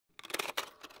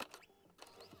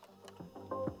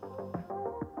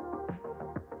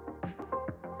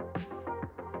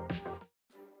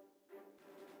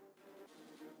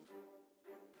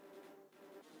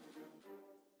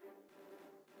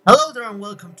Hello there and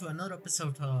welcome to another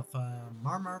episode of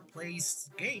Marmar Plays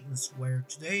Games, where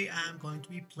today I'm going to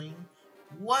be playing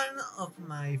one of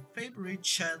my favorite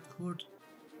childhood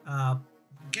uh,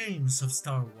 games of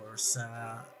Star Wars.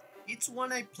 It's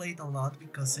one I played a lot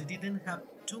because I didn't have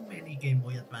too many Game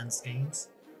Boy Advance games.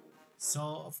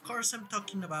 So of course I'm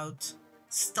talking about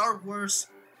Star Wars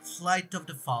Flight of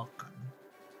the Falcon.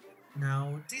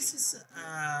 Now this is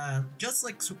just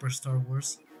like Super Star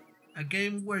Wars, a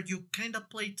game where you kind of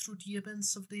play through the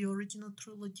events of the original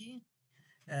trilogy.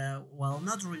 Well,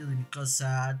 not really, because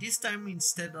this time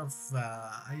instead of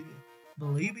I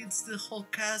believe it's the whole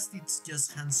cast, it's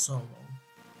just Han Solo.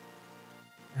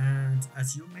 And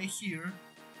as you may hear,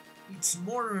 it's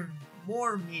more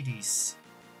middies.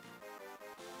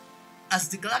 As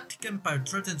the Galactic Empire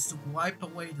threatens to wipe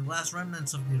away the last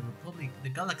remnants of the Republic, the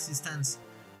galaxy stands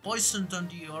poisoned on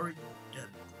the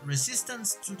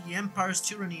resistance to the Empire's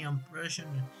tyranny and oppression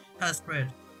has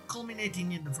spread,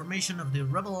 culminating in the formation of the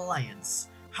Rebel Alliance.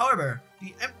 However,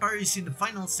 the Empire is in the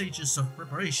final stages of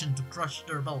preparation to crush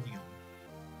the rebellion.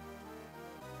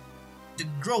 The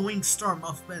growing storm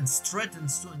of events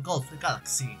threatens to engulf the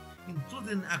galaxy,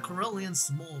 including a Corellian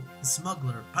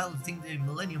smuggler piloting the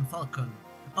Millennium Falcon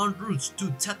en route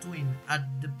to Tatooine at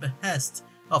the behest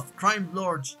of crime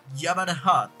lord Jabba the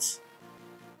Hutt.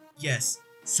 Yes,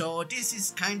 so this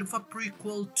is kind of a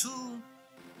prequel to,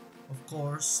 of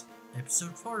course,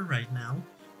 episode 4 right now,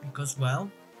 because,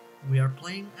 well, we are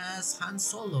playing as Han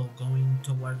Solo going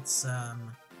towards,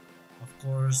 of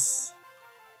course,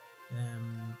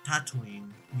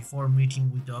 Tatooine before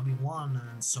meeting with Obi-Wan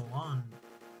and so on.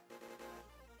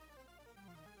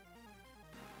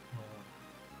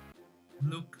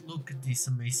 Oh, look at these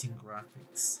amazing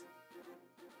graphics.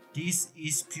 This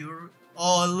is pure.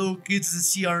 Oh, look, it's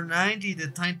the CR-90, the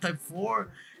Time Type 4.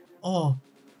 Oh,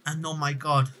 and oh my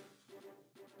god,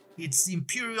 it's the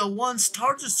Imperial 1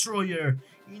 Star Destroyer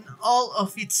in all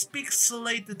of its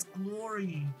pixelated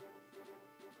glory.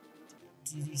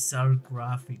 These are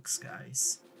graphics,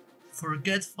 guys.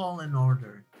 Forget Fallen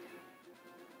Order.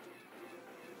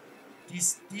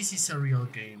 This is a real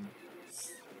game.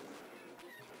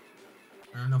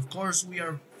 And of course we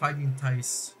are fighting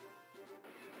TIEs.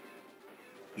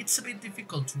 It's a bit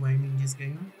difficult to aim in this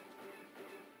game.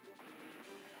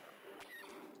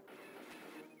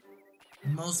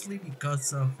 Mostly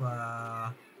because of,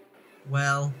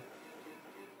 well,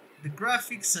 the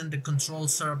graphics and the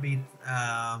controls are a bit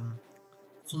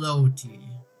floaty.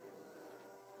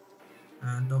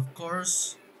 And of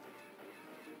course,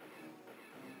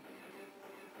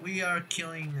 we are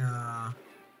killing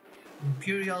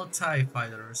Imperial TIE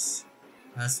fighters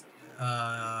as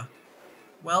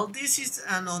well, this is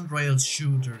an on-rail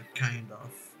shooter, kind of.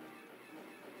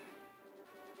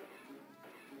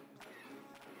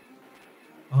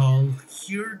 Oh,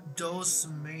 hear those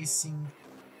amazing...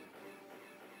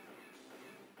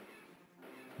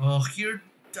 Oh, hear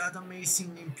that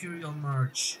amazing Imperial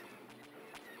March.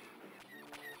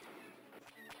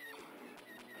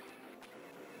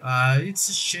 It's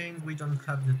a shame we don't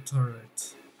have the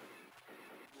turret.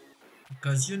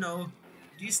 Because, you know,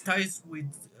 these ties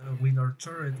with our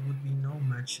turret would be no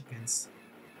match against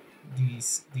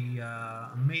the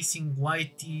amazing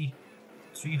YT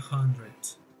 300.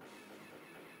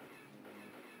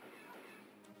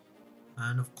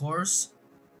 And of course,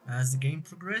 as the game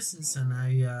progresses and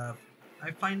I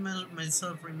find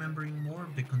myself remembering more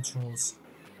of the controls,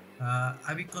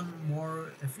 I become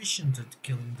more efficient at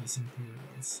killing these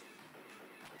Imperials.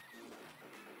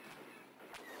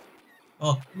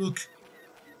 Oh, look!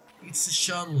 It's a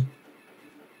shuttle.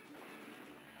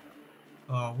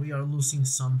 Oh, we are losing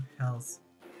some health.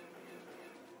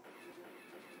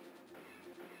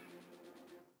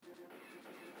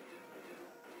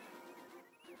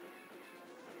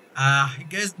 I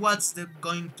guess what's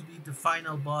going to be the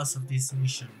final boss of this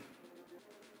mission?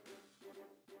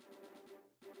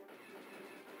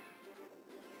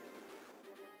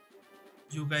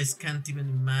 You guys can't even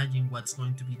imagine what's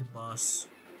going to be the boss.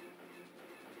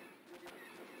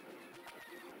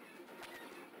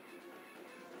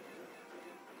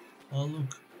 Oh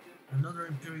look, another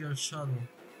Imperial shuttle.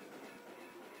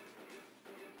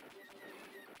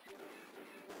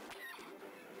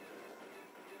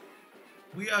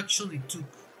 We actually took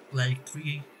like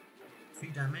 3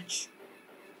 damage.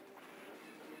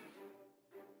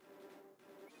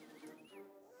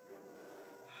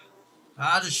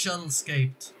 Ah, the shuttle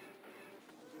escaped.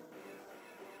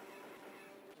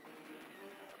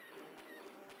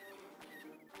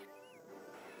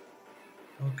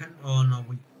 Okay. Oh no,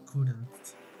 we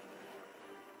couldn't.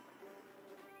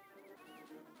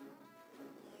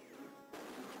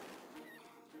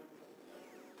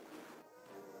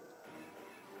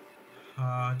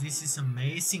 This is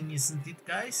amazing, isn't it,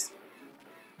 guys?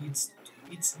 It's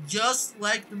it's just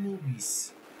like the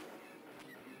movies.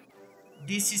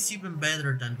 This is even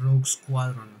better than Rogue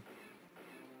Squadron.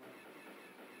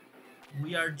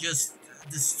 We are just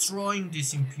destroying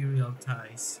these Imperial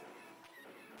ties.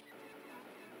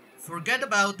 Forget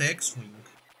about X-Wing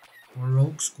or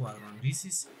Rogue Squadron. This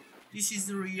is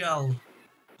the real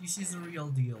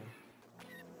deal.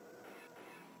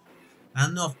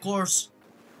 And of course,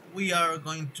 we are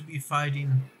going to be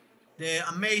fighting the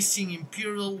amazing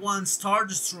Imperial One Star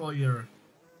Destroyer.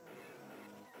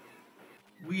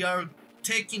 We are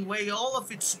taking away all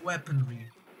of its weaponry.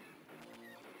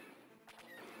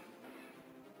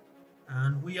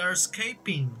 And we are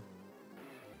escaping.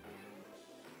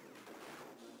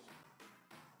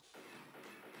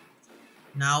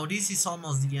 Now this is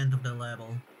almost the end of the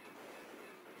level.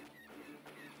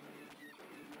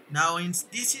 Now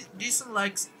this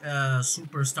unlike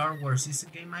Super Star Wars is a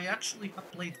game I actually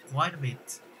have played quite a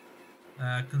bit.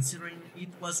 Considering it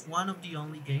was one of the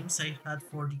only games I had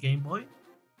for the Game Boy.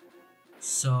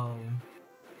 So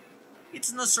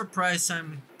it's no surprise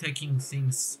I'm taking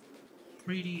things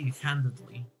pretty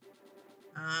handedly.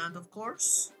 And of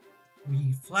course,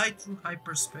 we fly through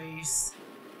hyperspace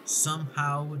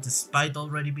somehow, despite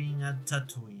already being at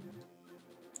Tatooine.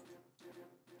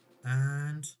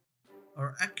 And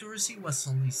our accuracy was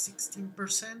only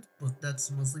 16%, but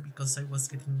that's mostly because I was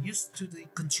getting used to the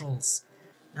controls.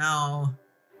 Now,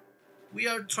 we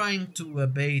are trying to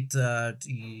evade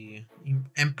the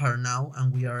Empire now,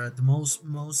 and we are at Mos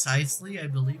Eisley, I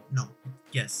believe. No,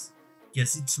 yes,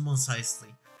 it's Mos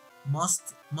Eisley.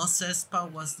 Mos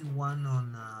Espa was the one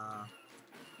on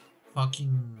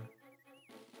fucking.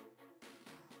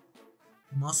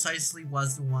 Mos Eisley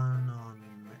was the one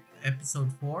on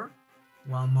episode 4,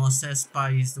 while Mos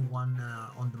Espa is the one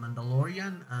on the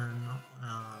Mandalorian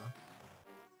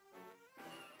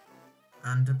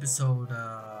and episode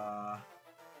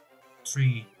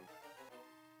 3.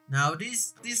 Now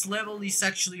this level is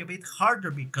actually a bit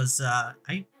harder because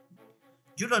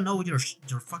you don't know your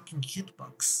fucking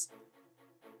hitbox,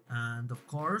 and of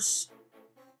course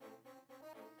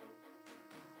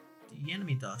the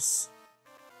enemy does,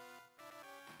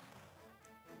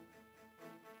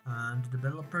 and the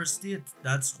developers did.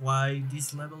 That's why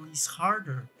this level is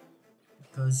harder,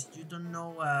 because you don't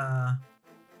know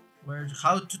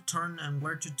how to turn and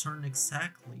where to turn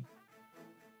exactly.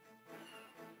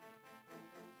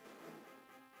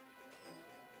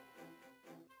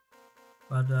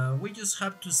 But we just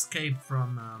have to escape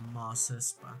from Mos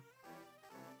Espa.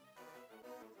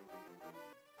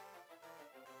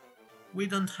 We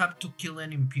don't have to kill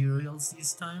any Imperials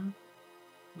this time.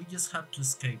 We just have to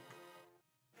escape.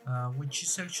 Which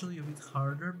is actually a bit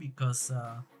harder because,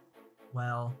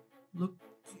 well, look.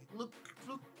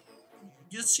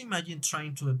 Just imagine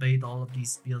trying to evade all of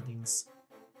these buildings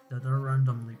that are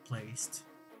randomly placed.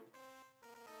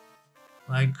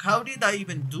 Like, how did I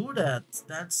even do that?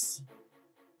 That's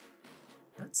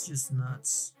just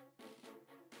nuts.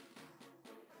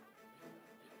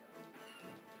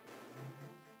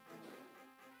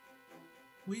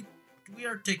 We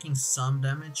are taking some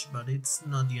damage, but it's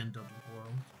not the end of the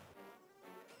world.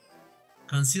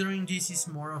 Considering this is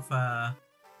more of a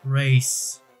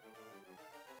race.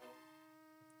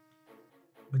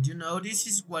 But you know, this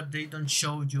is what they don't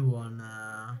show you on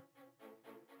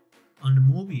the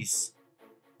movies.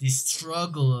 The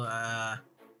struggle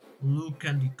Luke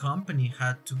and the company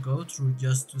had to go through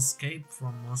just to escape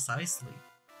from Mos Eisley.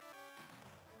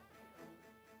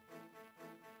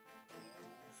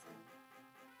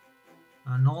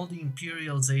 And all the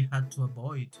Imperials they had to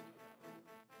avoid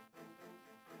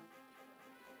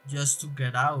just to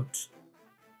get out.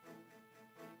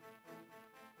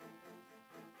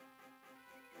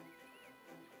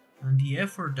 And the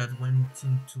effort that went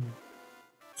into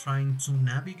trying to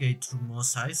navigate through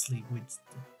Mos Eisley with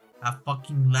a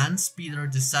fucking land speeder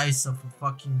the size of a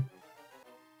fucking...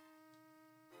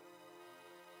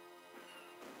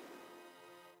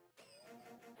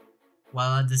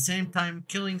 while at the same time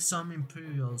killing some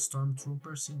Imperial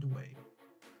stormtroopers in the way.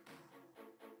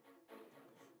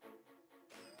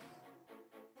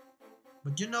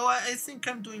 But you know, I think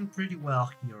I'm doing pretty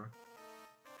well here.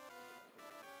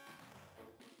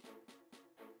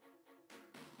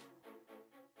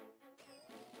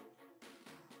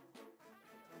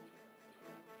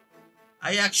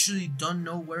 I actually don't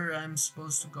know where I'm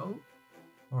supposed to go,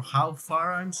 or how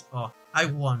far oh, I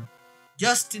won.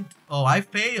 Oh, I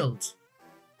failed.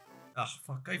 Ah,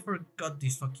 fuck, I forgot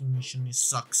this fucking mission, it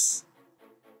sucks.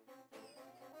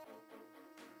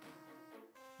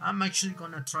 I'm actually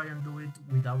gonna try and do it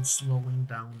without slowing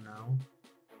down now.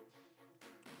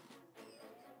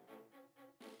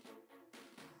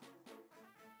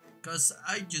 Because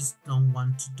I just don't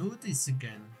want to do this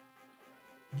again.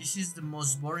 This is the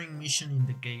most boring mission in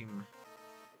the game.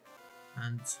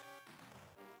 And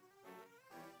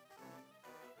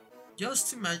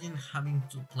just imagine having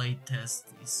to play test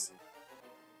this.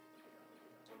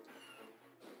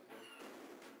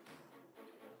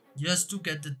 Just to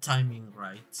get the timing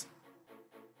right.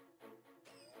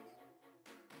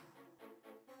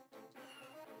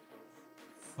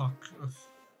 Fuck. Ugh.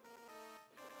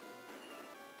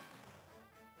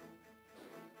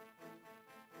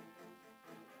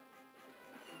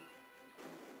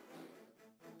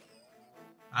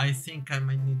 I think I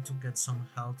might need to get some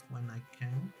health when I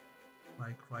can.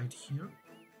 Like right here.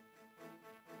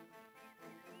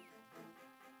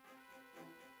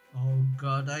 Oh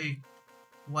god,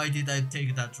 why did I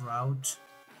take that route?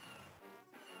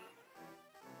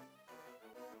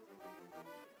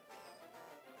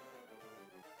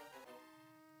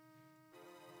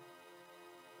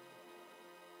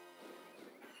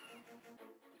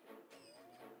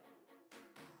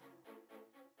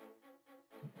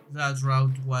 That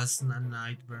route was a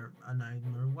nightmare,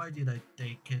 Why did I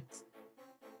take it?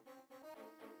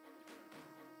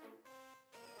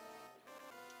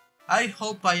 I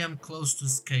hope I am close to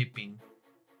escaping.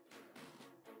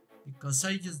 Because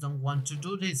I just don't want to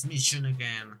do this mission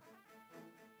again.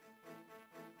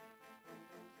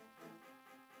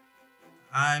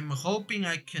 I'm hoping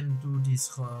I can do this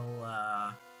whole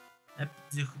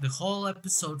the whole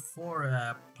episode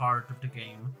 4 part of the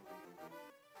game.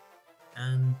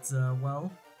 And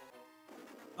well,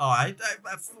 oh,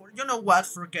 you know what?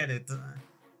 Forget it.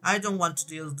 I don't want to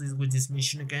deal with this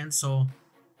mission again. So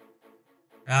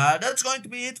that's going to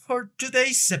be it for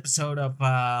today's episode of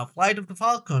Flight of the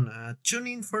Falcon. Tune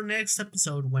in for next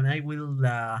episode when I will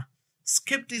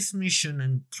skip this mission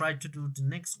and try to do the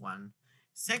next one.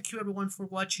 Thank you everyone for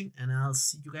watching, and I'll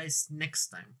see you guys next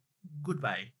time.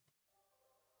 Goodbye.